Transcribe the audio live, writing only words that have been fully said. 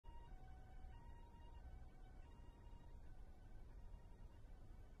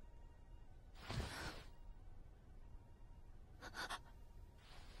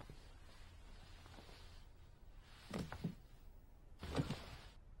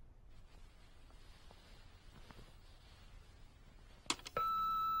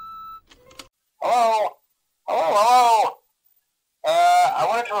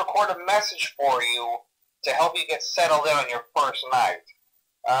message for you to help you get settled in on your first night.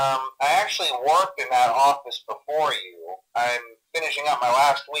 I actually worked in that office before you. I'm finishing up my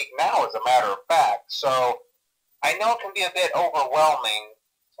last week now, as a matter of fact, so I know it can be a bit overwhelming,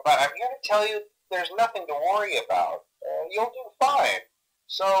 but I'm here to tell you there's nothing to worry about. You'll do fine.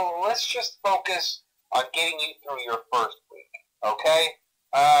 So let's just focus on getting you through your first week, okay?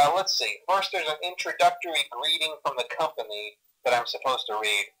 Let's see. First, there's an introductory greeting from the company that I'm supposed to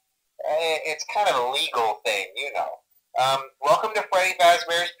read. It's kind of a legal thing, you know. Welcome to Freddy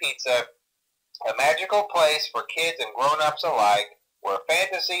Fazbear's Pizza, a magical place for kids and grown-ups alike, where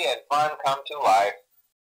fantasy and fun come to life.